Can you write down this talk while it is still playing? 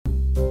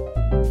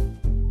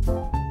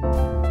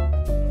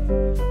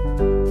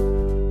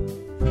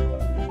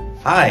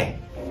Hi,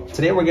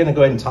 today we're gonna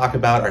go ahead and talk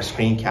about our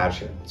screen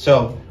capture.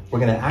 So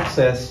we're gonna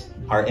access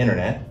our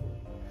internet,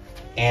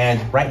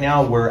 and right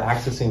now we're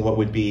accessing what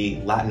would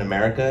be Latin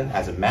America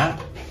as a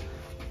map.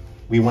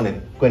 We wanna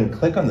go ahead and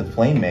click on the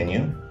flame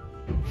menu,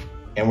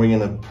 and we're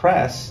gonna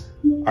press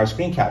our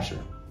screen capture.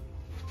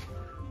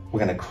 We're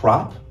gonna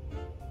crop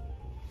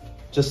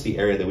just the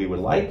area that we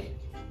would like.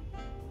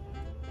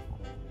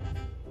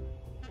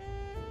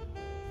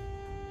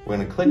 We're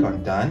gonna click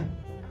on done,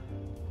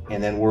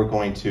 and then we're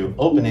going to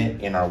open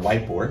it in our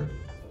whiteboard.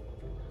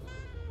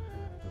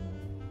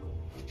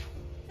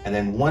 And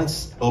then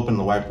once open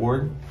the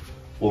whiteboard,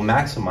 we'll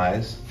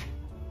maximize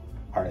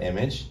our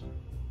image.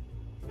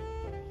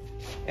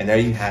 And there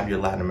you have your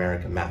Latin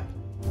America map.